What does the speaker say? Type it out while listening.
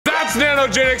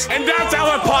That's Nanogenix, and that's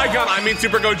PIKKON. I mean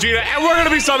Super Gogeta, and we're gonna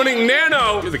be summoning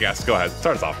Nano. You're the guest. Go ahead.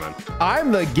 Start us off, man.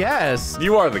 I'm the guest.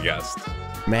 You are the guest.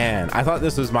 Man, I thought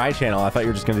this was my channel. I thought you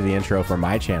were just gonna do the intro for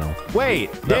my channel. Wait,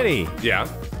 Diddy. Yeah.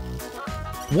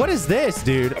 What is this,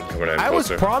 dude? I was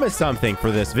promised something for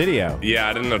this video. Yeah,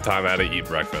 I didn't have time. I had to eat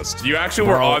breakfast. You actually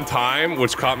were on time,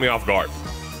 which caught me off guard.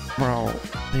 Bro,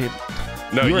 dude.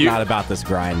 No, you're not about this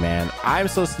grind, man. I'm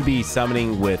supposed to be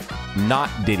summoning with not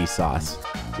Diddy sauce.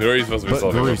 Where are you supposed to be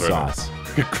summoning Gru with sauce.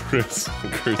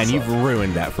 Gru and you've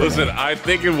ruined that for me. Listen, I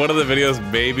think in one of the videos,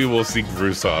 maybe we'll see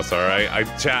Gru sauce, all right?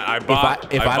 If I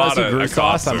don't see Gru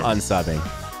sauce, I'm unsubbing.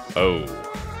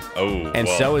 And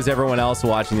so is everyone else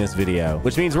watching this video,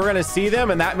 which means we're going to see them,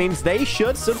 and that means they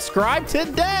should subscribe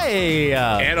today.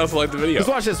 And also like the video. Just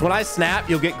watch this. When I snap,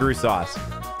 you'll get Gru sauce.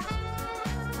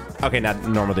 Okay, now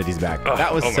normal Diddy's back.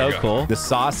 That was so cool. The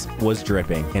sauce was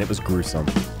dripping, and it was gruesome.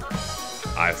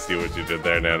 I see what you did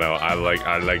there, Nano. I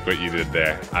like what you did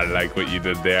there. I like what you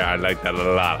did there. I like that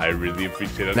a lot. I really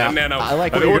appreciate it. Now, Nano, I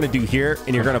like what you're going to do here,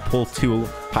 and you're going to pull 2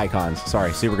 PIKKONs.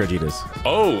 Sorry, Super Gogetas.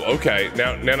 Oh, okay.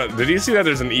 Now, Nano, did you see that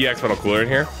there's an EX metal cooler in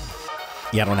here?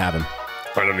 Yeah, I don't have him.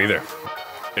 I don't either.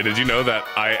 And did you know that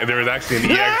there was actually an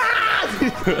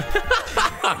EX?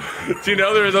 Do you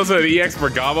know there was also an EX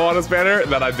Bergamo on this banner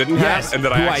that I didn't have, and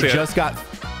that I just got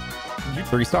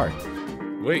 3-star.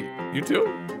 Wait, you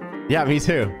too? Yeah, me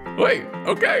too. Wait,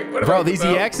 okay. Bro, these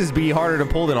EXs be harder to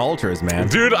pull than ultras, man.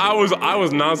 Dude, I was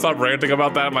nonstop ranting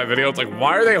about that in my video. It's like,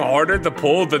 why are they harder to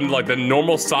pull than like the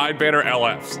normal side banner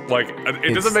LFs? Like,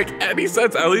 it doesn't make any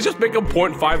sense. At least just make them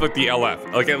 0.5 like the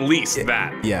LF. Like, at least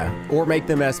that. Yeah, or make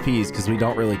them SPs because we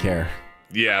don't really care.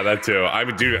 Yeah, that too. I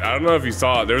mean, dude, I don't know if you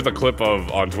saw it. There was a clip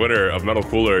on Twitter of Metal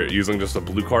Cooler using just a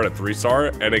blue card at 3-star,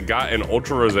 and it got an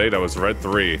Ultra Rose that was red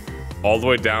 3, all the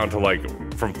way down to like,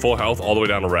 from full health all the way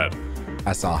down to red.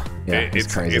 I saw. Yeah,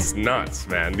 it's crazy. It's nuts,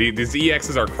 man. These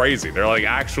EXs are crazy. They're like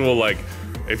actual, like,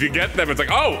 if you get them, it's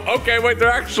like, oh, okay, wait, they're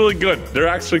actually good. They're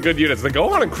actually good units. They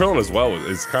go on and Krillin as well.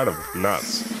 It's kind of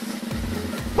nuts.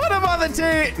 Put him on the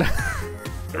team.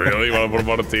 Really? You want to put him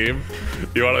on a team?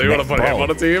 You want to put him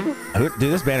on a team? Dude,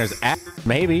 this banner's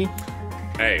maybe.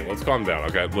 Hey, let's calm down.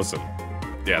 Okay, listen.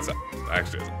 Yeah, it's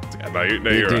actually. No, you're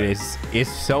dude, right.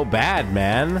 It's so bad,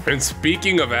 man. And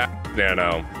speaking of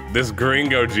Nano, this green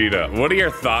Gogeta, what are your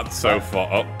thoughts so far?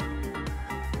 Oh.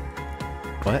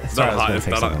 What? It's not hot. It's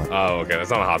not oh, okay.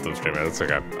 That's not a hot tub stream, man. That's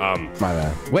okay. My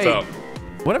bad. Wait. So,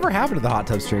 whatever happened to the hot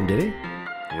tub stream, did he?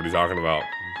 What are you talking about?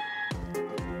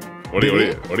 What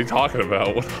are you talking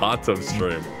about? What hot tub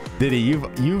stream? Diddy, you've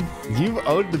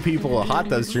owed the people a hot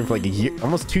tub stream for like a year,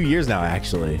 almost 2 years now,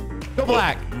 actually. Go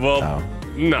black. Well,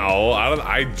 no,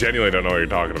 I genuinely don't know what you're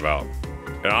talking about.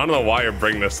 And I don't know why you're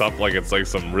bringing this up like it's like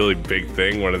some really big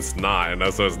thing when it's not,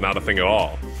 and so it's not a thing at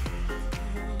all.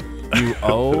 You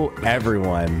owe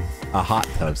everyone a hot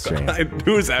tub stream.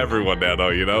 Who's everyone, Nano?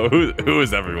 You know, who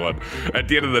is everyone? At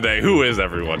the end of the day, who is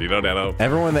everyone? You know, Nano?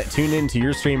 Everyone that tuned into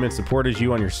your stream and supported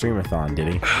you on your streamathon,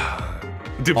 Diddy.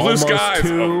 Dude, Blue Skies.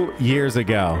 2 years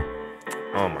ago.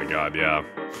 Oh my God, yeah.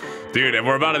 Dude, and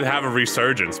we're about to have a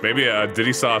resurgence. Maybe a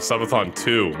Diddy Saw Subathon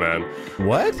 2, man.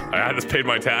 What? I just paid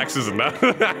my taxes and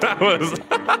that was...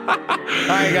 All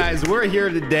right, guys, we're here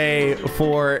today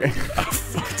for...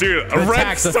 Dude,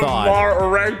 rent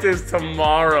is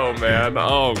tomorrow, man.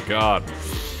 Oh, God.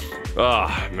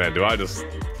 Oh, man, do I just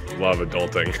love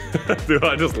adulting. Do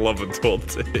I just love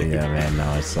adulting. Yeah, man,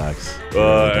 no, it sucks.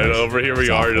 And over here we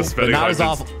are just spending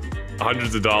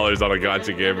hundreds of dollars on a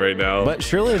gacha game right now. But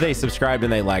surely they subscribed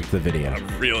and they liked the video.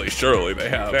 Really, surely they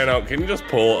have. Nano, can you just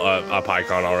pull a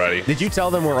PIKKON already? Did you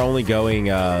tell them we're only going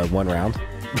 1 round?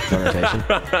 One rotation?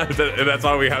 And that's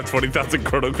why we have 20,000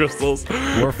 chrono crystals.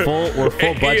 We're full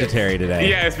budgetary today.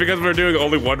 Yeah, it's because we're doing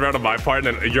only 1 round of my part,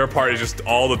 and then your part is just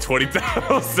all the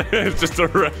 20,000. It's just the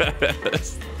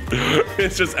rest.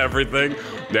 It's just everything.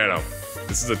 Nano,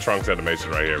 this is a Trunks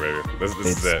animation right here, baby. This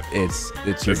is it.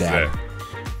 It's your dad.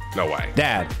 No way.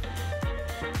 Dad.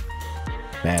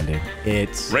 Man, dude.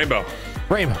 It's Rainbow.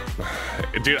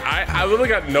 Dude, I literally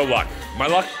got no luck. My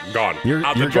luck gone. You're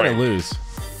gonna lose.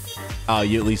 Oh,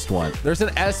 you at least won. There's an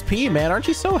SP, man. Aren't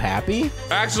you so happy?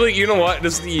 Actually, you know what?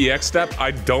 This is the EX step.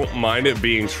 I don't mind it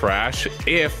being trash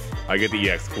if I get the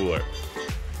EX cooler.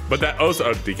 But that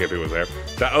also, DKP was there.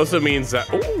 That also means that,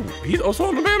 oh, he's also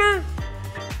on the banner.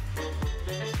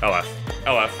 LF.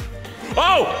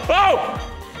 Oh!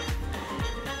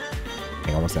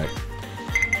 Hang on one sec.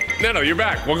 Nano, you're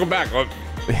back. Welcome back.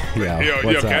 Yeah,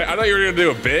 you okay? I thought you were gonna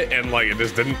do a bit, and like it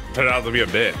just didn't turn out to be a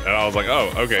bit, and I was like,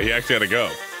 oh, okay, he actually had to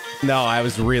go. No, I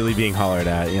was really being hollered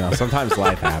at. You know, sometimes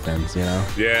life happens. You know.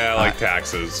 Yeah, like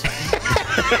taxes.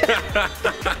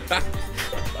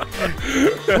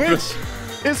 Which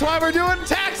is why we're doing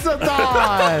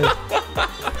Taxathon.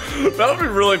 That would be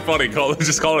really funny.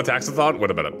 Just call it a Taxathon.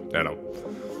 Wait a minute. Nano.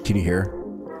 Can you hear?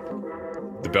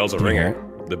 The bells are ringing.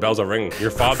 The bells are ringing.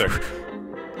 Your father.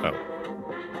 Oh.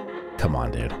 Come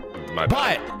on, dude. My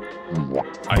bad.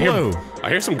 I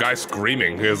hear some guy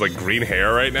screaming. He has like green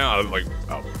hair right now. I was like,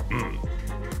 oh,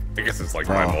 I guess it's like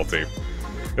my multi.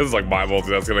 This is like my multi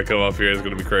that's gonna come up here. It's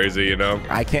gonna be crazy, you know?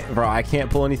 I can't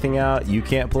pull anything out. You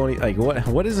can't pull any, like,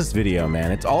 what is this video,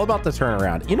 man? It's all about the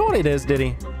turnaround. You know what it is,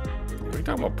 Diddy? What are you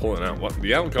talking about pulling out? What?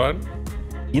 Yeah, go ahead.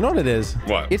 You know what it is?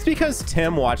 What? It's because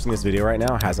Tim watching this video right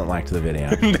now hasn't liked the video.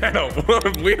 No,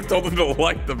 we have told him to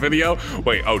like the video.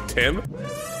 Wait, oh, Tim?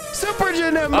 Super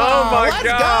Gogeta! Oh my Let's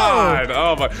God! Go.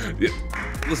 Oh my!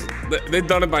 Listen, they've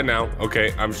done it by now.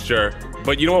 Okay, I'm sure.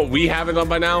 But you know what we haven't done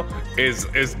by now is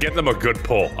get them a good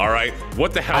pull. All right,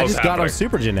 what the hell I is just happening? got on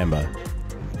Super Gogeta.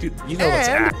 Dude, you know it's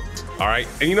act. All right,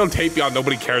 and you know Tapion,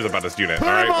 nobody cares about this unit. Put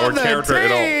all right, him on or character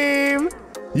at all.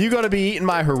 You gonna be eating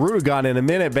my Harugan in a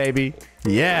minute, baby.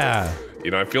 Yeah.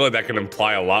 You know, I feel like that can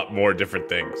imply a lot more different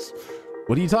things.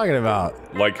 What are you talking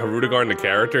about? Like Harugan, the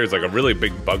character, is like a really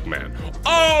big bug man.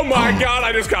 Oh my God!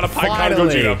 I just got a PIKKON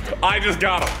Vegito. I just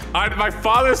got him. My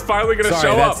father's finally gonna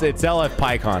show up. It's LF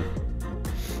PIKKON.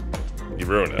 You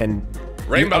ruined it. And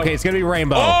Rainbow. Okay, it's gonna be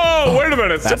Rainbow. Oh, wait a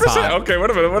minute. That's hot. Okay, wait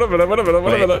a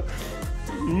minute.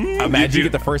 Imagine you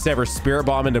get the first ever Spirit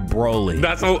Bomb into Broly.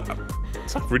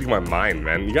 Stop reading my mind,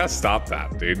 man. You gotta stop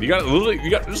that, dude. You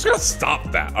just gotta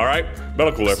stop that. All right,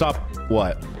 Metal Cooler. Stop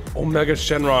what? Omega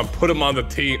Shenron, put him on the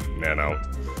team. Nano.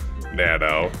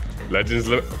 Legends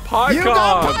Limit. PIKKON. You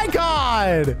got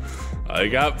PIKKON. I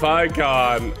got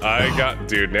PIKKON.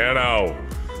 Dude, Nano,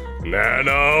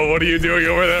 what are you doing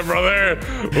over there, brother?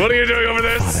 What are you doing over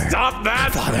there? Father. Stop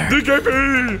that. Father.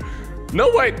 DKP. No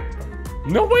way,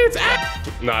 it's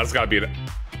no, it's gotta be it.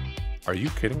 Are you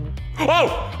kidding me?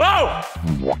 Oh!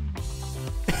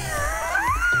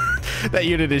 That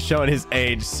unit is showing his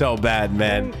age so bad,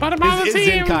 man. His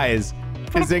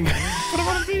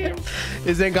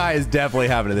Zenkai is definitely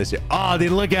having it this year. Oh,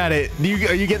 dude, look at it.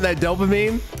 Are you getting that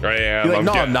dopamine? I am. You're like,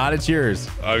 no, I'm not. It's yours.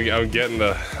 I'm getting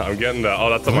the. Oh,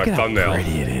 that's on my thumbnail. How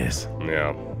pretty it is.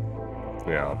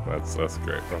 Yeah, that's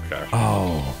great. Okay.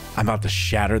 Oh, I'm about to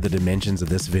shatter the dimensions of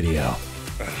this video.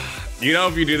 You know,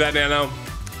 if you do that, Nano,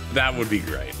 that would be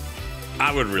great.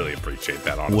 I would really appreciate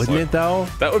that, honestly. Wouldn't it, though?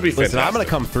 That would be fantastic. Listen, I'm going to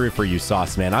come through for you,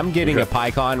 Sauce, man. I'm getting a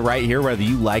PIKKON right here, whether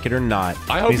you like it or not.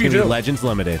 I hope you do. Legends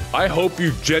Limited. I hope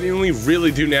you genuinely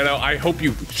really do, Nano. I hope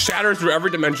you shatter through every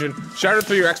dimension, shatter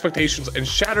through your expectations, and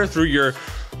shatter through your,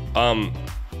 wow.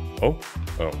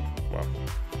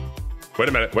 Wait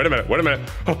a minute.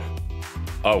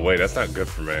 Oh, wait, that's not good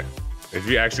for me. If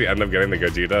you actually end up getting the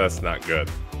Gogeta, that's not good.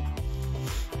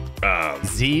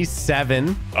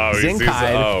 Z7.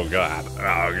 Zenkai. Oh God,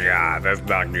 that's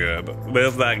not good.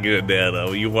 That's not good,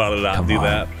 Nano. You want to not do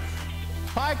that?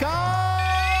 PIKKON!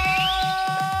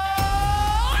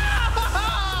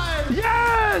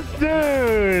 Yes,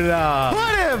 dude!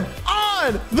 Put him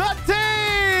on the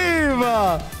team!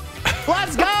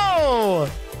 Let's go!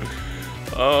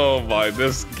 Oh my,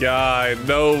 this guy.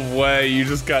 No way. You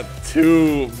just got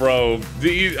two, bro.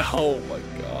 Oh my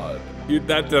God.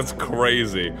 That's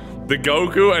crazy. The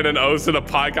Goku and an Osu and a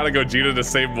PIKKON and Gogeta the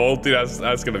same multi.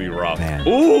 That's gonna be rough. Man.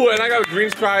 Ooh, and I got Green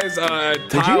Sky's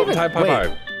wait,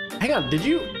 hang on. Did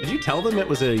you tell them it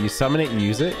was a you summon it, you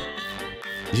use it?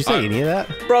 Did you say any of that?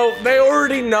 Bro, they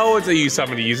already know it's a you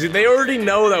summon to use it. They already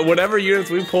know that whatever units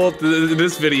we pull up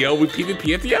this video, we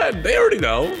PvP at the end. They already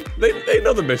know. They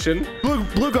know the mission.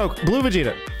 Blue Goku, Blue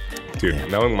Vegeta. Dude,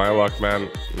 knowing my luck, man,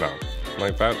 no.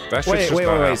 Like that shit's just not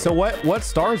happening. So what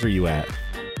stars are you at?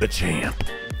 The champ.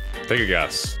 Take a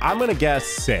guess. I'm gonna guess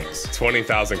 6.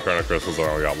 20,000 Chrono Crystals. I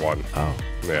only got 1. Oh.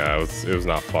 Yeah, it was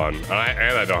not fun. And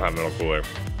I don't have Metal Cooler.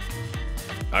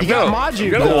 I've got a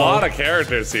lot of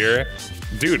characters here.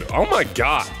 Dude, oh my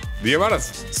God. The amount of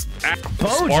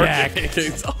Bojack.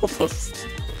 It's almost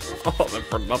all that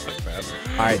for nothing, man.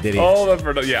 All right, Diddy. All that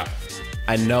for nothing, yeah.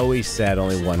 I know we said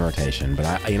only 1 rotation,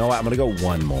 but you know what? I'm gonna go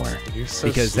 1 more. You're so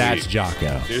because sweet. That's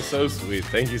Jocko. You're so sweet.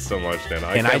 Thank you so much, Dan.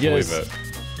 I can't believe it.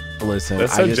 Listen,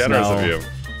 that's so I just generous know of you.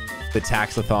 The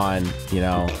Taxathon, you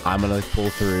know, I'm gonna pull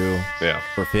through. Yeah.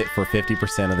 For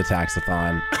 50% of the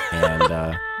Taxathon,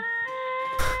 and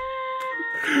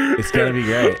it's gonna be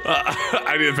great.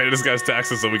 I need to pay this guy's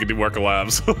taxes so we can do more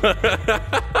collabs.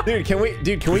 Dude, can we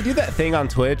do that thing on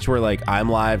Twitch where like I'm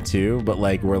live too, but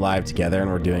like we're live together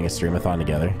and we're doing a streamathon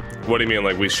together? What do you mean,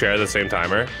 like we share the same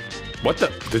timer? What the?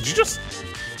 Did you just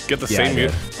get the same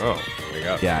mute? Oh my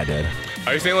God. Yeah, I did.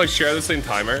 Are you saying like share the same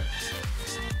timer?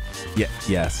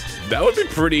 Yes. That would be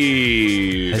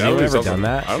pretty. Has anyone ever done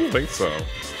that? I don't think so.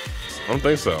 I don't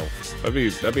think so. That'd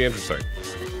be interesting.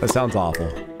 That sounds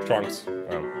awful. Trunks.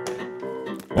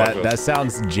 That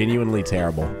sounds genuinely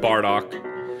terrible. Bardock.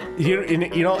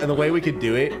 You know, and the way we could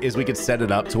do it is we could set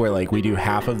it up to where like we do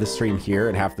half of the stream here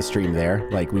and half the stream there.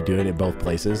 Like we do it in both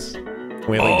places.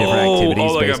 We have like different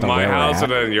activities like based at on my where house we're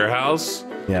and at. then your house.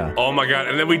 Yeah. Oh my god,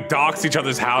 and then we dox each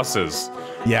other's houses.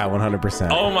 Yeah, 100%.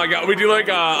 Oh my god, we do like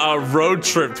a road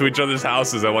trip to each other's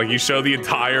houses and like you show the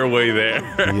entire way there.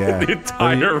 Yeah. The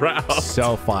entire route.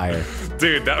 So fire.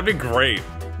 Dude, that would be great.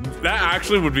 That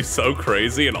actually would be so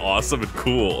crazy and awesome and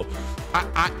cool.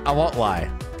 I won't lie.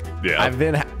 Yeah.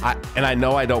 And I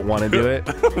know I don't want to do it,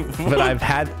 but I've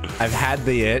had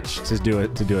the itch to do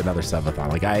another subathon.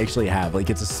 Like I actually have.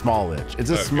 Like it's a small itch. It's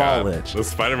a small itch. The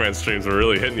Spider-Man streams are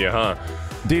really hitting you, huh?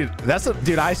 Dude,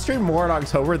 dude, I streamed more in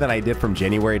October than I did from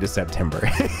January to September.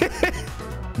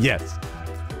 Yes.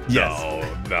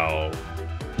 No.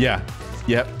 Yeah.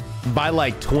 Yep. By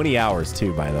like 20 hours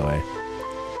too, by the way.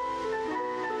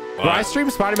 Bro, I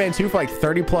streamed Spider-Man 2 for like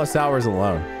 30 plus hours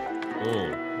alone.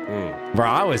 Bro,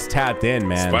 I was tapped in,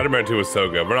 man. Spider-Man 2 was so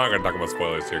good. We're not going to talk about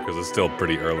spoilers here because it's still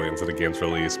pretty early into the game's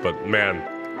release. But man,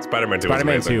 Spider-Man 2 was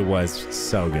amazing. Spider-Man 2 was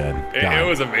so good. It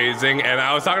was amazing. And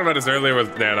I was talking about this earlier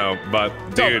with Nano. But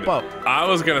dude, I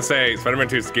was going to say Spider-Man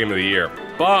 2 is the game of the year.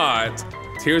 But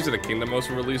Tears of the Kingdom was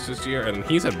released this year. And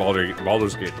he said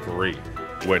Baldur's Gate 3.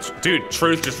 Which, dude,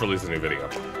 Truth just released a new video.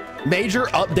 Major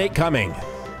update coming.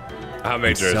 How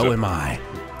major is it? So am I.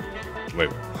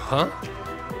 Wait, huh?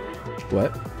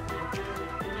 What?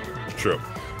 True.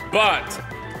 But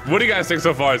what do you guys think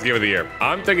so far as game of the year?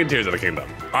 I'm thinking Tears of the Kingdom.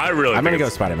 I'm gonna go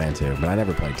Spider-Man 2, but I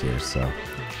never played Tears, so.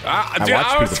 Dude,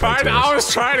 I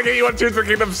was trying to get you on Tears of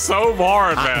the Kingdom so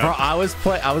hard, man. Bro, I was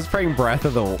playing Breath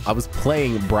of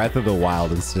the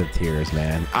Wild instead of Tears,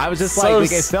 man. I was just so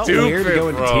like it felt weird to go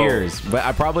into bro. Tears, but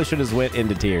I probably should have went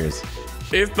into Tears.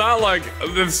 It's not like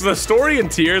the story in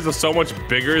Tears is so much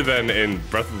bigger than in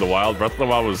Breath of the Wild. Breath of the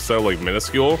Wild was so like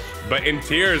minuscule, but in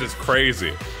Tears it's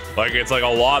crazy. Like it's like a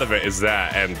lot of it is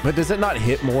that. And but does it not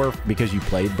hit more because you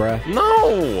played Breath?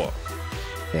 No.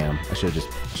 Damn, I should have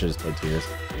just played Tears.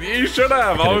 You should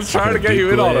have. I was trying to get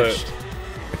you in on it.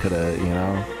 I could have, you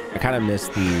know. I kind of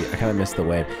missed the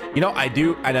wave. You know, I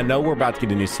do, and I know we're about to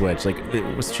get a new Switch. Like it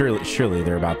was surely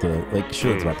they're about to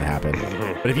surely it's about to happen.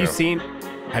 But have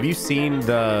you seen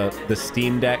the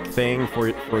Steam Deck thing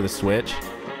for the Switch?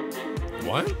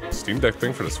 What? Steam Deck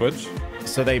thing for the Switch?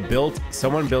 So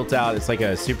someone built out, it's like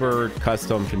a super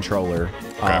custom controller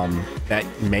that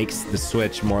makes the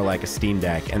Switch more like a Steam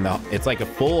Deck, and it's like a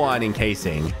full-on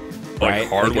encasing. Like right?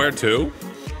 hardware like too?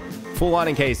 Full-on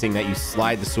encasing that you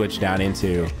slide the Switch down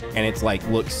into, and it's like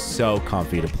looks so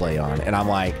comfy to play on. And I'm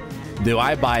like, do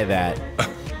I buy that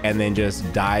and then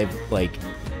just dive like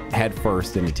head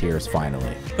first into Tears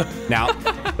finally? Now,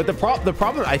 but the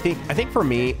problem I think for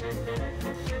me,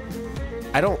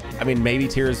 I mean, maybe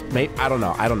Tears. I don't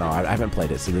know. I haven't played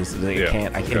it, so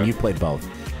and you've played both.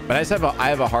 But I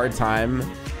have a hard time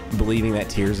believing that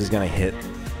Tears is gonna hit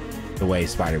the way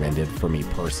Spider-Man did for me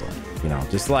personally. You know,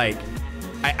 just like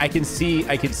I can see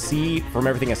from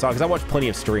everything I saw, because I watched plenty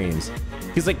of streams.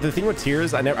 Because like the thing with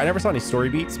Tears, I never saw any story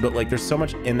beats, but like there's so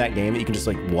much in that game that you can just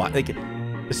like watch. Like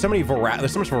there's so much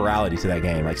virality to that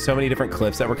game. Like so many different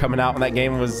clips that were coming out when that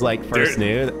game was like first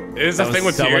new. Is the thing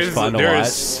with Tears, there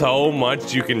is so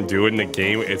much you can do in the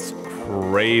game. It's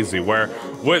crazy. Where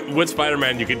with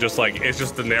Spider-Man, you can just like, it's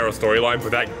just the narrow storyline,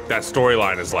 but that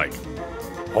storyline is like,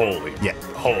 holy, yeah,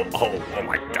 oh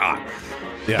my god.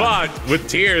 Yeah. But with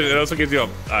Tears, it also gives you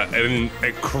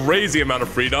a crazy amount of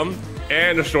freedom,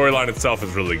 and the storyline itself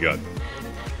is really good.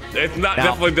 It's not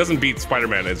definitely doesn't beat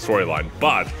Spider-Man in storyline,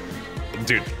 but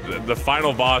dude, the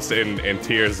final boss in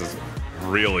Tears is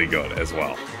really good as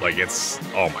well. Like it's,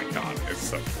 oh my god, it's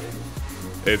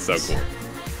so cool.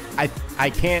 I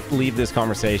can't leave this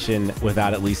conversation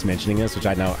without at least mentioning this, which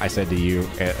I know I said to you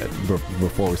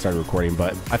before we started recording,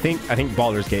 but I think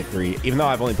Baldur's Gate 3, even though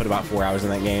I've only put about 4 hours in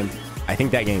that game, I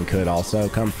think that game could also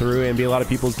come through and be a lot of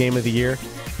people's game of the year.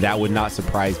 That would not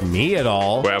surprise me at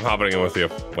all. Wait, I'm hopping in with you.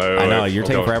 Wait, I know, you're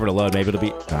taking forever to load. Maybe it'll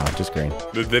be, just green.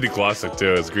 The Diddy Classic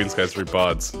too. It's Green Skies 3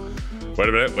 pods. Wait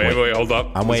a minute. Wait, hold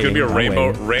up. I'm waiting. It's gonna be a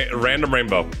rainbow, random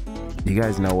rainbow. You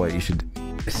guys know what you should.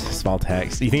 Small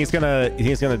text. You think it's gonna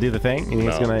do the thing? You think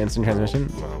it's gonna instant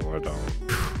transmission? No, I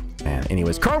don't. Man,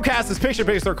 anyways, Chromecast is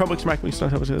picture store Chromebooks Mac. Please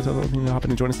hop in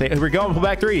and join us. Here we go. Pull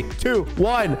back 3, 2,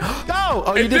 1. Go!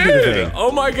 Oh, you did do the thing.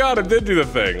 Oh my god, it did do the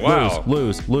thing. Wow.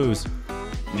 Lose.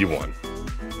 You won.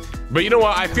 But you know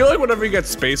what? I feel like whenever you get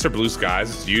space or blue skies,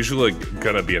 it's usually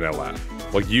gonna be an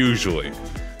LF. Like usually.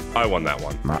 I won that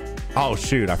one. Oh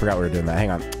shoot, I forgot we were doing that.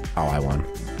 Hang on. Oh, I won.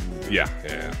 Yeah.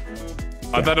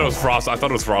 I thought it was Frost. I thought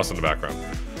it was Frost in the background.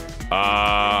 You.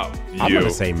 I'm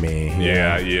gonna say me.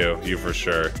 Yeah, you for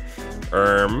sure.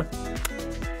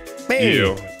 Me.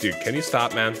 You. Dude, can you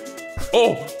stop, man?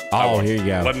 Oh, here you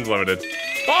go. Legends limited.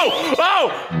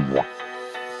 Oh.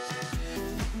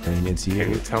 And it's you.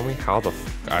 Can you tell me how the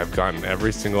I've gotten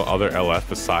every single other LF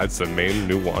besides the main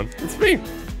new one? It's me.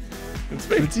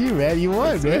 It's you, man. You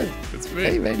won, man. It's me.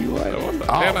 Hey, man, you won. I won that.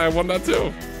 And I won that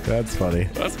too. That's funny.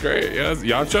 That's great. Yeah,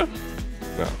 Yancha?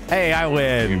 No. Hey, I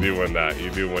win. You do win that.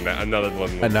 Another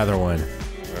one. Another one.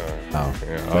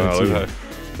 Yeah.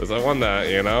 I won that,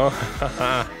 you know?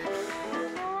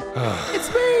 It's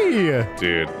me.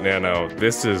 Dude, Nano,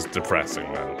 this is depressing,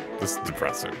 man. This is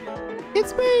depressing.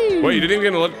 It's me. Wait, you didn't even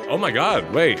get a look? Oh my God,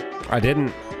 wait. I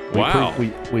didn't. Wow.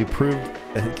 We proved,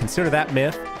 consider that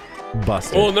myth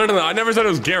busted. Oh, no. I never said it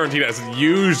was guaranteed. I said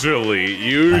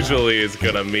usually it's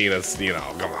gonna mean it's, you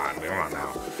know, come on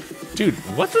now. Dude,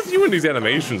 what's with you and these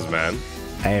animations, man?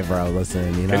 Hey, bro,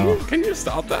 listen, you know. Can you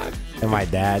stop that? And my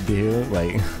dad, dude,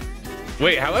 like.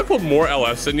 Wait, have I pulled more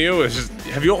LFs than you? It's just,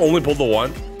 have you only pulled the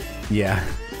one? Yeah.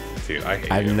 Dude, I hate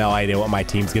you. I have no idea what my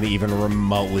team's gonna even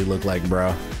remotely look like,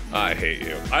 bro. I hate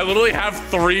you. I literally have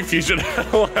 3 fusion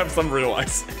LFs, I'm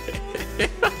realizing.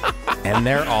 And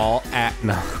they're all at,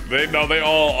 no. They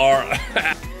all are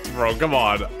at, bro, come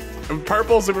on.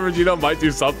 Purple Super Vegito might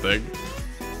do something.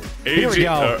 Here we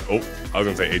go. I was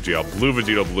gonna say AGL. Blue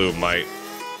Vegito Blue might.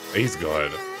 He's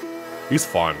good. He's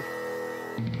fun.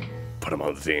 Put him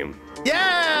on the team.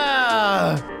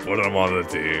 Yeah! Put him on the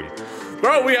team.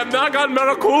 Bro, we have not gotten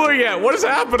Metal Cooler yet. What is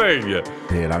happening?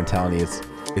 Dude, I'm telling you,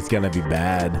 it's gonna be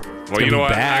bad. Well, you know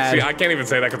what? Actually, I can't even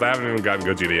say that because I haven't even gotten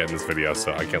Gogeta yet in this video,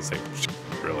 so I can't say shit,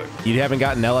 really. You haven't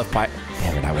gotten LF Pi.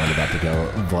 Damn it, I wanted that to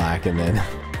go black and then.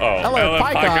 Oh, LF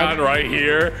PIKKON right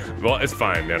here. Well, it's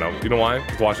fine, man. You know why?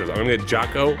 Watch this. I'm gonna get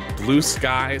Jocko, Blue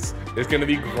Skies. It's gonna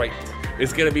be great.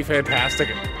 It's gonna be fantastic.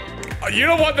 You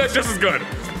know what? That's just as good.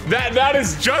 That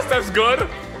is just as good.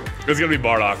 It's gonna be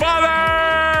Bardock.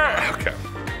 Father! Okay.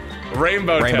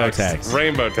 Rainbow text.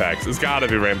 Rainbow text. It's gotta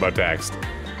be rainbow text.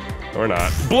 Or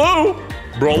not. Blue!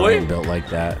 Broly? Built like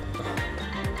that.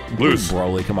 Blues.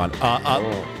 Broly, come on.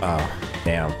 Oh,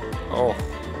 damn. Oh.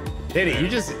 Diddy, you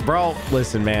just, bro,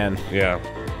 listen, man. Yeah.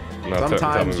 No,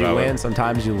 sometimes you win,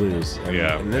 sometimes you lose.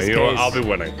 Yeah. In this you know what? I'll be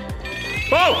winning.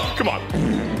 Oh, come on.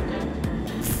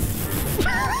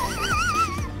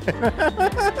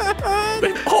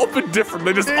 They've all been different.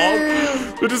 They're just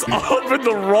all been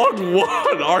the wrong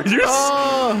one.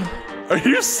 Are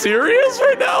you serious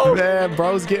right now? Man,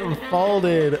 bro's getting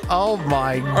folded. Oh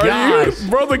my gosh.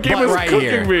 Bro, the game is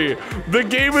cooking me. The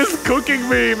game is cooking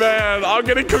me, man. I'm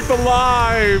getting cooked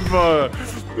alive. What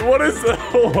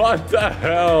the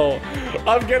hell?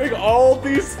 I'm getting all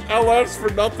these LFs for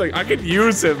nothing. I could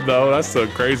use him though. That's the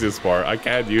craziest part. I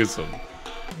can't use him.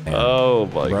 Man, oh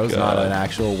my god. Bro's not an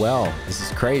actual well. This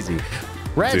is crazy.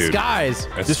 Red Skies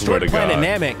destroyed Planet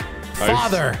Namek.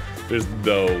 Father. There's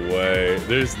no way.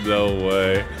 There's no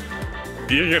way.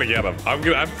 You're gonna get him. I'm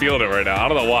feeling it right now. I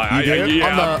don't know why. I'm feeling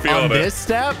it. On this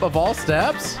step of all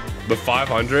steps? The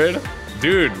 500?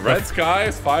 Dude, Red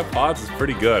Skies, 5 pots is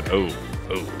pretty good. Oh,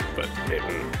 but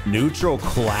Neutral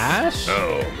Clash?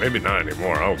 No, maybe not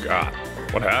anymore. Oh god.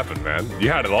 What happened, man? You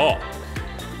had it all.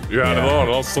 You had it all and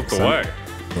it all slipped away.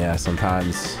 Yeah,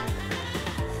 sometimes.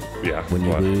 Yeah. When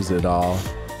you lose it all.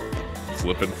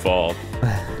 Slip and fall.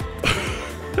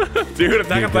 Dude,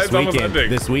 Attack on Titan's almost ending.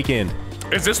 This weekend.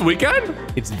 Is this weekend?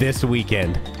 It's this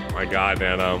weekend. Oh my god,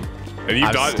 Nano. And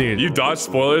you dodged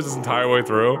spoilers this entire way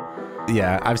through?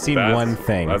 Yeah, I've seen one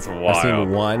thing. That's wild. I've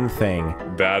seen one thing.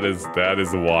 That is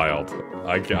wild.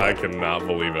 I cannot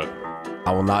believe it.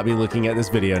 I will not be looking at this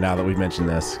video now that we've mentioned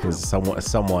this because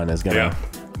someone is gonna.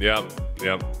 Yep.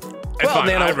 Well,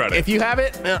 Nano, if you have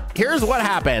it, here's what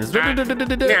happens. Nano.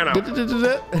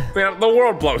 The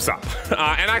world blows up,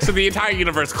 and actually the entire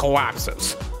universe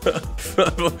collapses.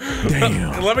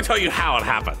 Damn. Let me tell you how it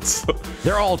happens.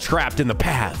 They're all trapped in the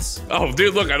paths. Oh,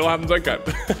 dude, look, I don't have them like that.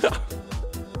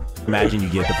 Imagine you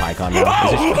get the PIKKON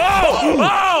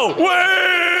now.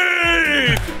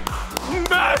 Wait!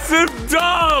 Massive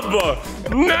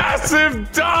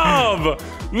dub!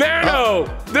 Nano!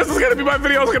 This is gonna be my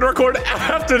video I was gonna record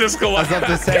after this collapse. I was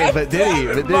about to say, but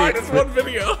Diddy. Minus one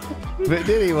video. But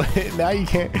Diddy, now you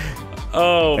can't.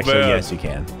 Oh, actually, man. Yes, you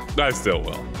can. I still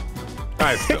will.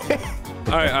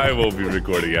 I will be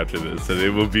recording after this, and it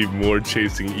will be more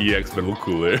chasing EX Metal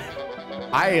Cooler.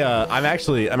 I'm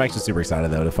actually super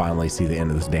excited though to finally see the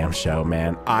end of this damn show,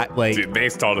 man. Dude, they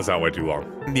stalled us out way too long.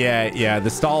 Yeah, the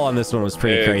stall on this one was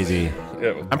pretty crazy.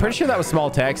 I'm pretty sure that was small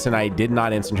text, and I did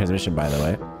not instant transmission, by the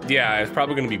way. Yeah, it's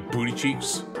probably gonna be booty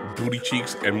cheeks,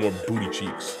 and more booty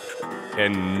cheeks,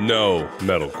 and no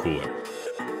metal cooler.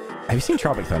 Have you seen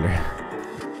Tropic Thunder?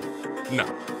 No,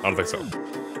 I don't think so.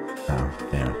 Oh,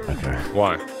 damn. Okay.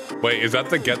 Why? Wait, is that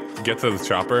the get to the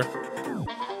chopper?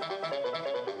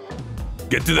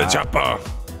 Get to the chopper.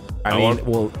 I mean,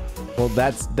 well,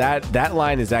 that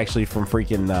line is actually from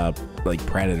freaking like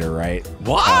Predator, right?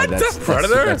 What? That's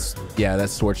Predator? That's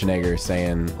Schwarzenegger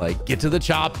saying like, "Get to the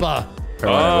chopper."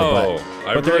 Oh,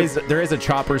 but there is a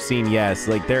chopper scene. Yes,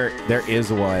 like there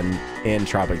is one in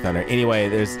Tropic Thunder. Anyway,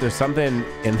 there's something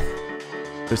in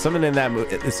that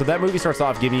movie. So that movie starts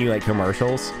off giving you like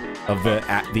commercials of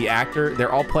the actor.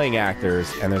 They're all playing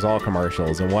actors, and there's all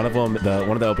commercials. And one of them,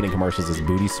 one of the opening commercials is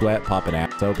Booty Sweat popping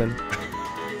ass open.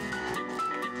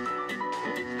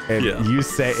 And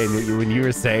when you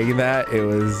were saying that,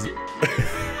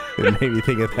 it made me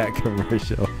think of that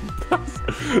commercial.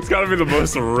 It's gotta be the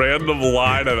most random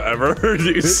line I've ever heard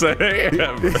you say.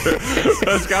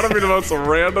 That's gotta be the most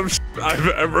random shit I've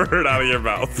ever heard out of your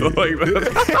mouth. Like,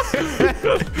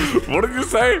 what did you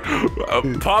say?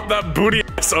 Pop that booty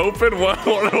ass open?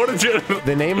 What did you?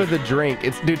 The name of the drink.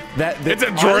 It's dude. It's a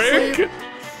honestly, drink.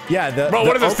 Yeah. Bro,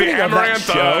 what is this? The amaranth?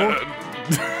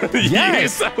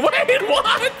 Yes. Wait,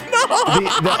 what? No.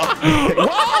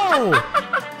 Whoa.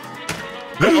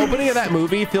 The opening of that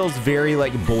movie feels very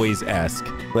like Boys-esque.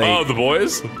 Like, oh, the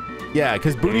Boys? Yeah,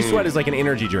 because Booty Sweat is like an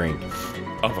energy drink.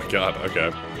 Oh my god.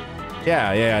 Okay.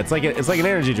 Yeah. It's like an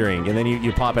energy drink, and then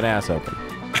you pop an ass open.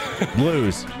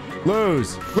 lose.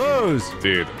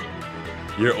 Dude,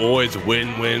 you're always win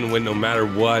no matter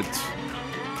what.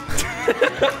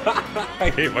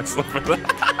 I hate myself for that.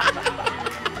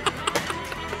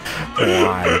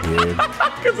 Why, dude?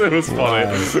 Because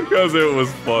it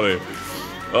was funny.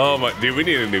 Oh my, dude, we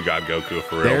need a new God Goku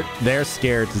for real. They're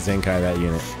scared to Zenkai that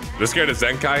unit. They're scared to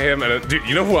Zenkai him, and dude,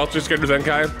 you know who else is scared to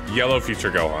Zenkai? Yellow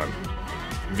Future Gohan.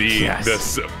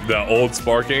 The old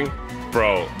Sparking,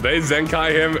 bro. They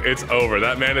Zenkai him, it's over.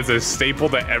 That man is a staple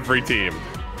to every team.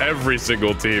 Every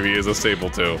single team, he is a staple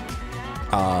to.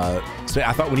 So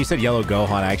I thought when you said Yellow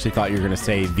Gohan, I actually thought you were gonna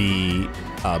say the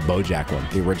BoJack one,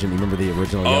 the original. You remember the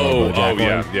original Yellow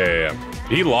BoJack one? Yeah.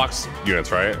 He locks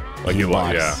units, right? Like he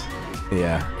locks.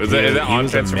 Yeah. Is that on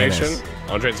transformation?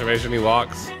 On transformation, he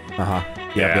locks.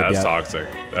 That's toxic.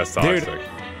 That's toxic.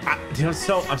 Dude,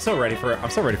 I'm so ready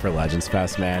for Legends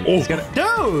Fest, man. Oh.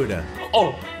 Dude.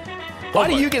 Oh. Why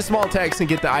do you get small text and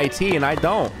get the IT and I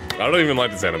don't? I don't even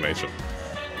like this animation.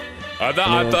 I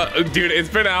thought, dude, it's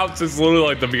been out since literally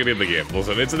like the beginning of the game.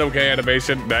 Listen, it's an okay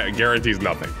animation that guarantees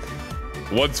nothing.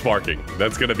 One Sparking,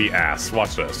 that's gonna be ass.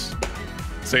 Watch this.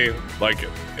 See, like,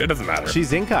 it doesn't matter.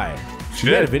 She's Zenkai. She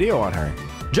made a video on her.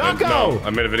 Jocko! No,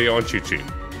 I made a video on Chi-Chi.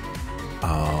 Oh.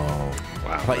 Wow.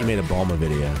 I thought you made a Bulma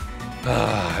video.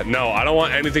 No, I don't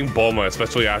want anything Bulma,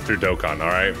 especially after Dokkan, all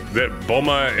right?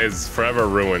 Bulma is forever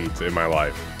ruined in my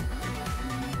life.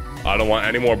 I don't want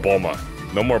any more Bulma.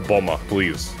 No more Bulma,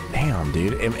 please. Damn,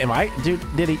 dude.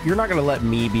 Diddy, you're not gonna let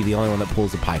me be the only one that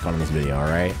pulls the PIKKON in this video, all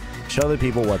right? Show the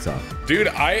people what's up. Dude,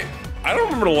 I don't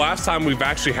remember the last time we've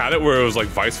actually had it where it was like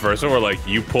vice versa, where like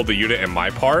you pulled the unit in my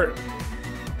part.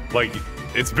 Like,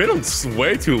 it's been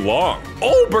way too long.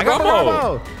 Oh,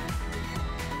 Bergamo!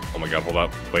 Oh my god, hold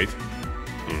up. Wait.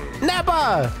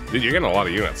 Nappa! Dude, you're getting a lot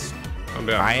of units. I'm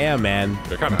down. I am, man.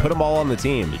 Put them all on the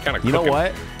team. You know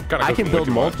what? I can build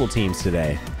multiple teams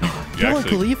today. You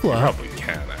probably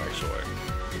can, actually.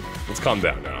 Let's calm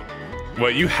down now.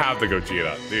 Wait, you have the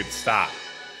Gogeta. Dude, stop.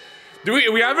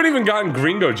 We haven't even gotten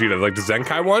Green Gogeta, like the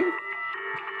Zenkai one.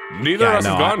 Neither of us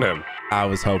have gotten him. I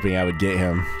was hoping I would get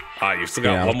him. You still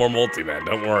got one more multi, man.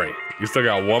 Don't worry. You still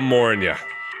got one more in you.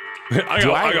 I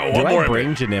got one more. Do I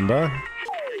bring Janemba?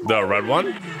 The red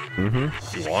one?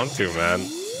 Mm-hmm. You want to, man.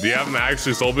 Do you have him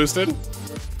actually soul boosted?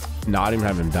 No, I don't even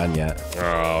have him done yet.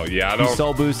 Oh, yeah, I don't. He's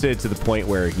soul boosted to the point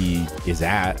where he is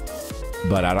at,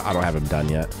 but I don't have him done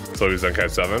yet. So he's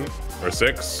Zenkai 7 or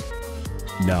 6?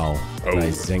 No. Oh.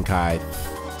 He's Zenkai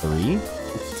 3.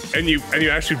 And you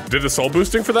actually did the soul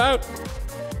boosting for that?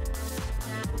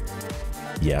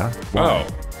 Yeah. Wow.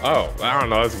 Oh, I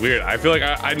don't know. That's weird. I feel like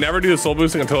I never do the soul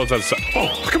boosting until it's at.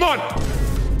 Oh, come on!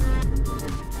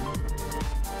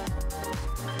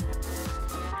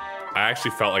 I actually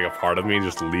felt like a part of me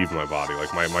just leave my body.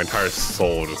 Like my entire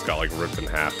soul just got like ripped in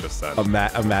half just then.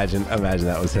 Imagine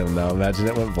that was him though. Imagine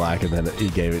it went black and then he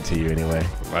gave it to you anyway.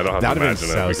 I don't have to imagine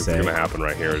it. It's gonna happen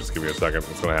right here. Just give me a second.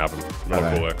 It's gonna happen.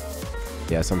 Multiple way.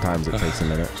 Yeah, sometimes it takes a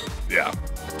minute. Yeah.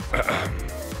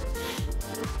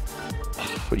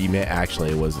 What you meant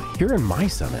actually was here in my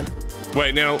summon.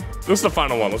 Wait, now this is the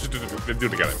final one. Let's just do it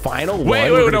together. Final one.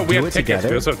 Wait, no, we have tickets. Together?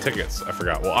 We also have tickets. I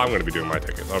forgot. Well, I'm going to be doing my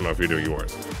tickets. I don't know if you're doing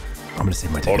yours. I'm going to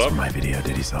save my tickets for my video,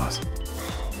 Diddy Sauce.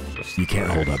 You can't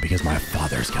hold up because my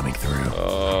father's coming through.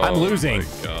 Oh, I'm losing.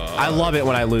 I love it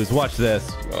when I lose. Watch this.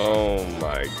 Oh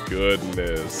my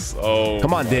goodness. Oh,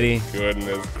 come on, Diddy.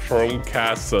 Goodness.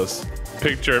 Chromecast us.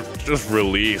 Picture. Just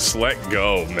release. Let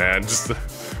go, man. Just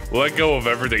let go of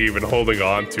everything you've been holding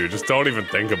on to. Just don't even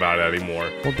think about it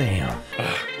anymore. Well, damn.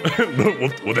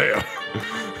 well, damn.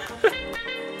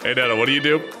 Hey, Nano, what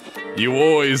do? You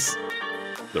always.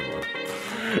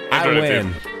 I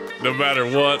win. No matter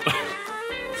what.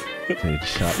 Dude,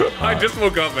 shut up. I just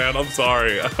woke up, man. I'm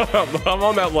sorry. I'm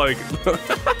on that like.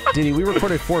 Diddy, we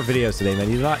recorded 4 videos today,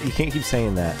 man. You can't keep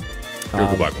saying that.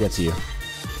 That's you.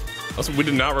 Also, we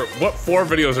did not. What 4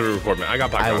 videos did we record, man? I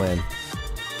got back. I win.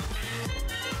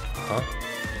 Huh?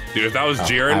 Dude, if that was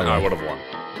Jiren, I would have won.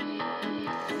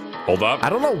 Hold up. I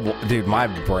don't know, dude. My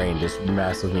brain just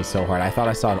messed with me so hard. I thought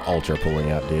I saw an ultra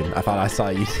pulling up, dude. I thought I saw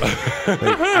you.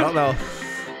 I don't know.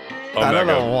 I don't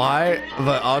know why,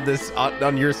 but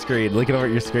on your screen, looking over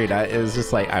at your screen, it was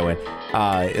just like I win.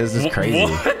 It was just crazy.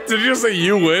 What? Did you just say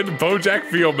you win?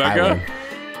 Bojack v Omega? I win.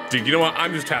 Dude, you know what?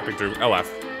 I'm just tapping through LF.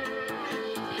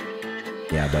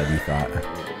 Yeah, but you thought.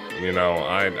 You know,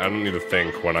 I don't need to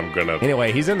think when I'm gonna.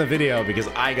 Anyway, he's in the video because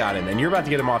I got him, and you're about to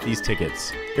get him off these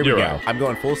tickets. Here we go. Right. I'm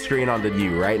going full screen onto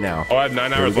you right now. Oh, I have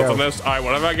 9 hours left on this. All right,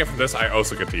 whatever I get from this, I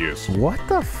also get to use. What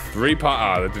the? 3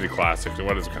 pot. That did be classic.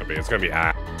 What is it gonna be? It's gonna be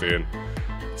dude.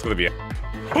 It's gonna be.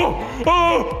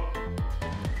 Oh!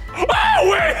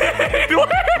 Wait!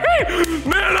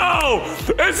 Nano!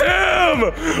 It's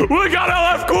him! We got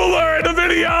LF Cooler in the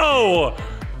video!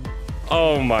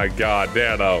 Oh my God,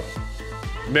 Nano.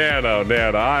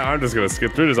 I'm just gonna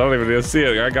skip through this. I don't even need to see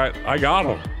it. I got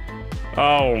him.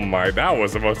 Oh my, that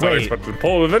was the most unexpected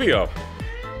pull of the video.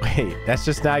 Wait, that's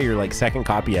just now your like 2nd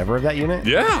copy ever of that unit?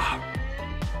 Yeah.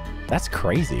 That's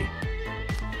crazy.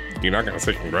 You're not gonna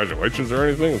say congratulations or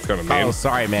anything? It's kind of mean. Oh,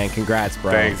 sorry, man. Congrats,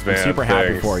 bro. Thanks, man. I'm super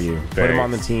happy for you. Put him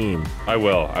on the team. I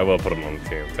will put him on the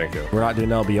team. Thank you. We're not doing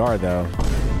LBR though.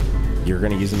 You're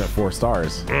gonna use him at 4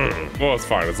 stars. Well, it's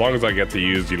fine as long as I get to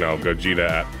use, you know, Gogeta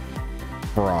at.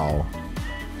 Bro.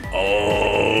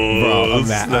 Oh, bro,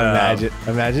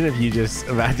 imagine if you just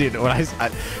when and I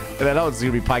know it's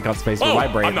gonna be PIKKON's face, but my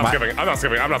brain. I'm not skipping.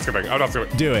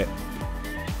 Do it.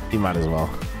 You might as well.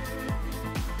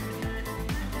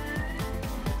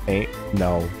 Ain't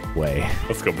no way.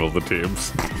 Let's go build the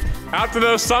teams. After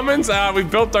those summons, we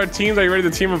built our teams. Are you ready? The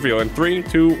team reveal in 3,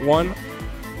 2, 1.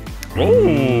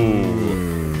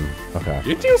 Ooh. Okay.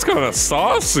 Your team's kind of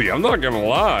saucy. I'm not gonna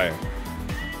lie.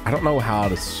 I don't know how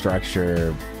to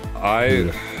structure.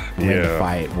 To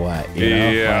fight what? You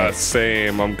know? Yeah, like,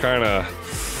 same. I'm kind of.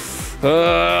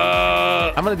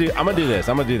 I'm gonna do this.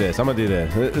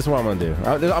 This is what I'm gonna do.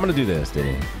 I'm gonna do this,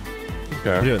 Diddy.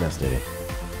 Okay. I'm doing this, Diddy.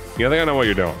 Yeah, I think I know what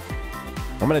you're doing.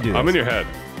 I'm gonna do this. I'm in your head.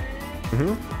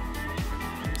 Mm-hmm.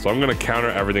 So I'm gonna counter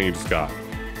everything you just got.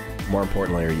 More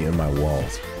importantly, are you in my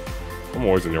walls? I'm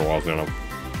always in your walls, you know.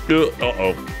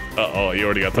 Uh-oh, you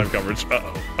already got time coverage.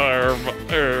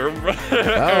 Okay.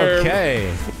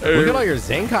 Look at all your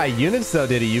Zenkai units, though,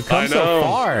 Diddy. You've come so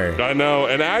far. I know.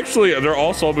 And actually, they're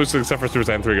all soul boosted except for Super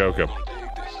Saiyan 3 Goku.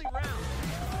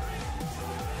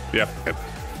 Yep.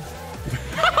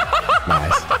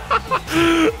 Nice.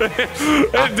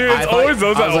 Dude, it's always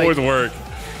those that always work.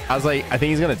 I was like, I think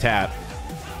he's going to tap.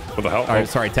 What the hell? All right,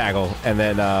 sorry, tackle. And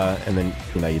then,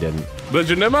 you know, you didn't. Does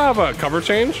Janema have a cover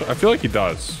change? I feel like he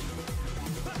does.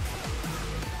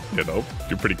 You know,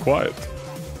 you're pretty quiet.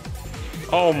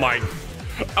 Oh my.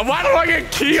 Why do I get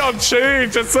key on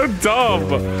change? That's so dumb.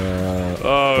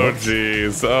 Oh,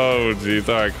 jeez. Oh, jeez.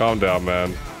 All right, calm down,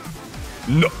 man.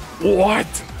 No. What?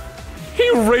 He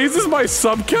raises my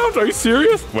sub count? Are you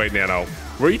serious? Wait, Nano.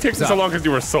 Were you taking so long because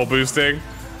you were soul boosting?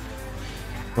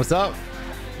 What's up?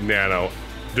 Nano,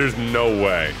 there's no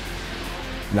way.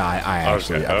 Nah, I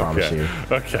promise you.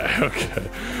 Okay.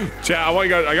 Chat, I want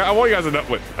you guys to know.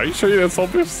 Wait, are you sure you did soul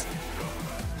boost?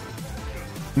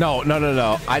 No.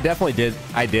 I definitely did.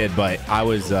 I did, but I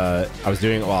was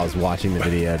doing it while I was watching the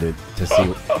video to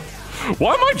see.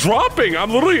 Why am I dropping?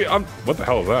 I'm what the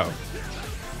hell is that?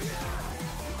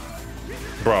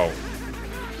 Bro.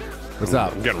 What's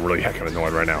up? I'm getting really heckin'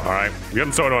 annoyed right now, all right? I'm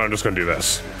getting so annoyed, I'm just gonna do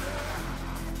this.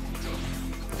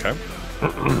 Okay.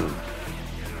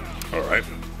 All right.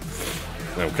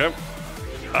 Okay.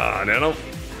 Nano.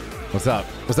 What's up?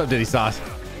 What's up, Diddy Sauce?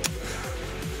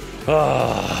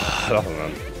 Nothing,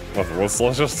 man. Nothing. Let's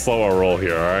just slow our roll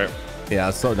here, all right? Yeah,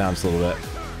 let's slow down just a little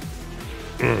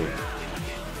bit.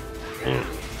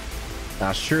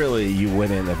 Now, surely you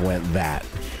wouldn't have went that.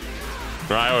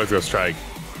 I always go strike.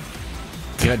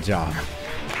 Good job.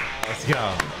 Let's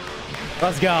go.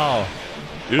 Let's go.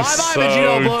 You're Bye-bye, so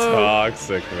Vegito Blue.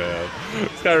 toxic, man.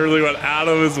 This guy really went out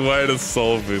of his way to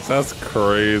soul boost. That's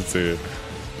crazy.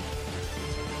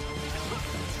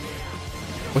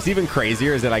 What's even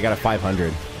crazier is that I got a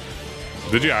 500.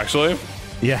 Did you actually?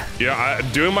 Yeah. Yeah,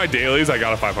 doing my dailies, I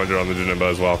got a 500 on the Janemba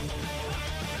as well.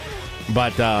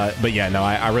 But yeah, no,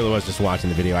 I really was just watching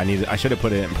the video. I should have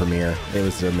put it in Premiere. It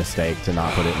was a mistake to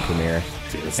not put it in Premiere.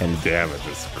 Dude, this damage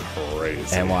is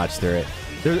crazy. And watch through it.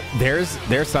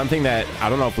 There's something that I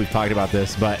don't know if we've talked about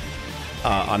this, but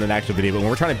on an actual video. But when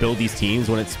we're trying to build these teams,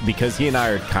 when it's because he and I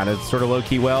are kind of sort of low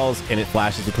key wells, and it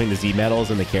flashes between the Z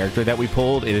medals and the character that we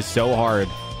pulled, it is so hard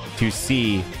to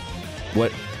see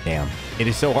what. Damn, it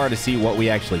is so hard to see what we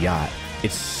actually got.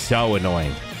 It's so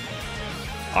annoying.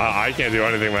 I can't do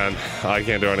anything, man. I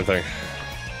can't do anything.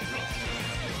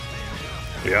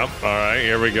 Yep. All right,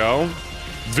 here we go.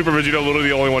 Super Vegito, literally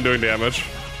the only one doing damage.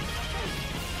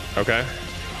 Okay.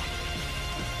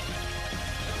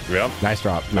 Yep. Nice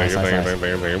drop. Nice. Thank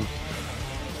you.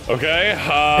 Okay.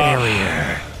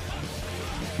 Barrier.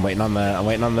 I'm waiting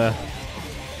on the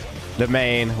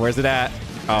main. Where's it at?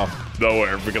 Oh.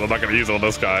 Nowhere, because I'm not gonna use it on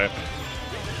this guy.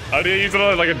 I need to use it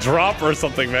on like a drop or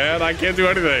something, man. I can't do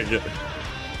anything.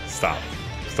 Stop.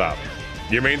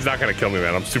 Your main's not gonna kill me,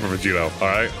 man. I'm Super Vegito,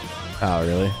 alright? Oh,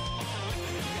 really?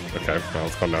 Okay, well,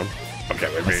 let's calm down. Okay,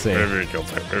 maybe it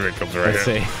kills me. Maybe it kills me right Let's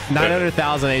here. See.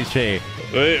 900,000 HP.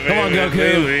 Come on,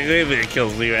 Goku. Maybe it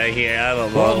kills me right here. I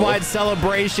don't know. Worldwide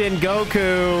celebration,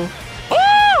 Goku.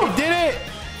 Oh! It did it!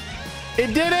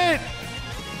 It did it!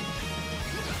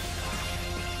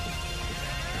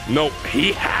 No,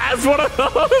 he has one of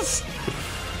those.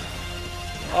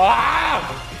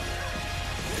 Ah!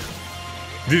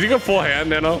 Did you go full hand,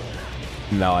 Nano?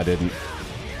 No, I didn't.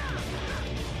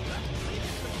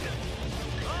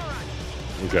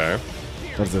 Okay.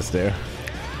 What does this do?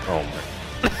 Oh my.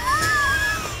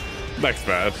 Next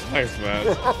match.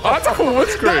 Oh, that's a cool win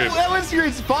screen. That win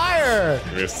screen's fire.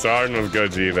 We're starting with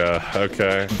Gogeta.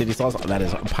 Okay. Did you saw that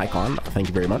is PIKKON? Thank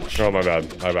you very much. Oh, my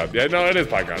bad. Yeah, no, it is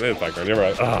PIKKON. You're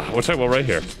right. What's that right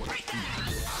here?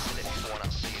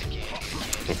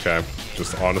 Okay.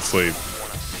 Just honestly,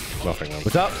 nothing.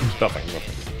 What's up? Nothing.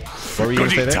 What were you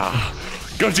gonna say there?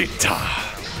 Gogeta.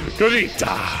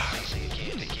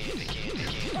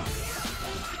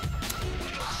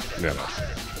 Nano.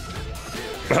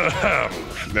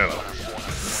 Nano.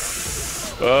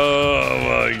 Oh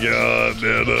my god,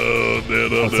 Nano.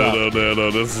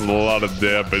 This is a lot of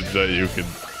damage that you can.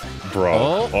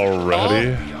 Bro,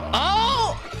 already?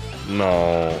 Oh!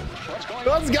 No.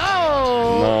 Let's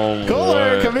go! No.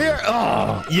 Cooler, way. come here.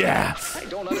 Oh, yeah.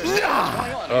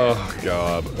 Oh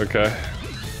god. Okay.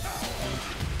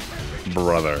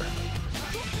 Brother,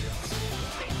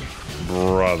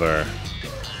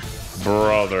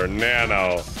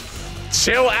 Nano.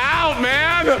 Chill out,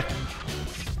 man!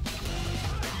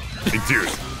 Hey, dude.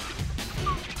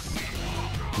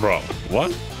 Bro,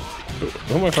 what?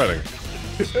 Who am I fighting?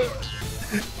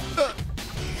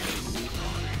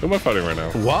 Who am I fighting right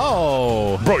now?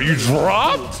 Whoa. Bro, you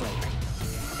dropped?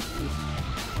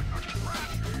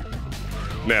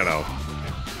 Nano.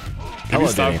 Can you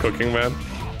stop cooking, man?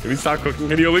 Can you stop cooking?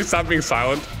 Can you at least stop being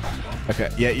silent?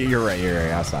 Okay, yeah, you're right.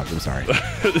 I'll stop. I'm sorry. A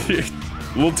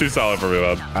little too solid for me,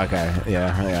 man. Okay,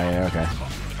 yeah, okay.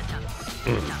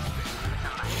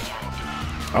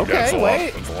 Okay,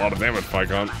 wait. That's a lot of damage,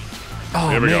 PIKKON. Oh,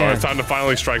 Here we go. man. It's time to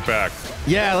finally strike back.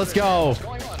 Yeah, let's go.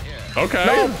 Okay.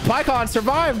 No, PIKKON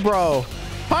survived, bro.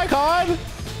 PIKKON.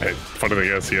 Hey, funny thing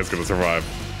is, he is going to survive.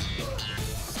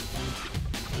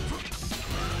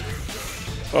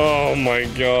 Oh my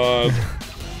god.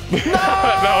 No!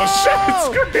 No, shit,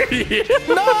 screw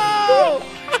No!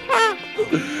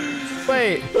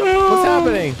 Wait, what's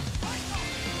happening?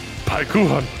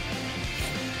 PIKKON.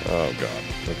 Oh god.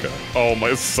 Okay. Oh my,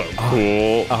 it's so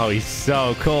cool. Oh, he's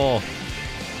so cool.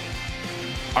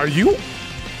 Are you?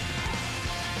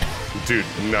 Dude,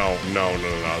 no.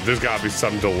 There's gotta be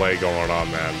some delay going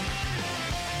on, man.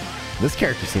 This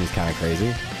character seems kind of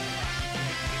crazy.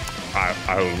 I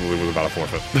was about to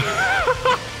forfeit.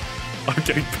 I'm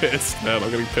getting pissed, man. I'm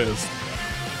getting pissed.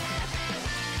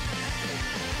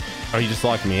 Oh, you just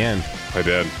locked me in. I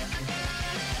did.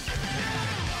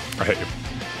 I hate you.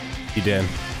 You did.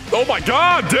 Oh my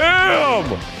god, damn!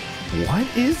 What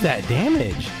is that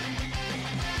damage?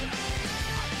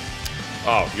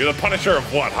 Oh, you're the Punisher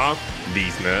of what, huh?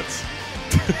 These nuts.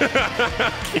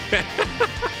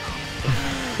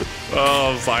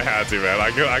 Oh, so I had to, man.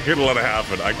 I couldn't let it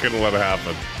happen.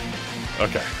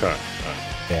 Okay, all right.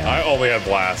 Damn. I only had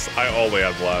blast.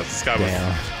 This guy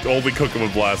was only cooking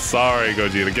with blast. Sorry,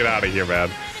 Gogeta. Get out of here, man.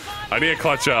 I need to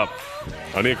clutch up.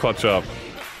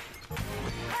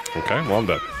 Okay, well, I'm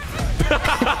done.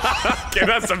 Okay,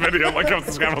 that's the video. Like,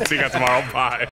 subscribe. We'll see you guys tomorrow. Bye.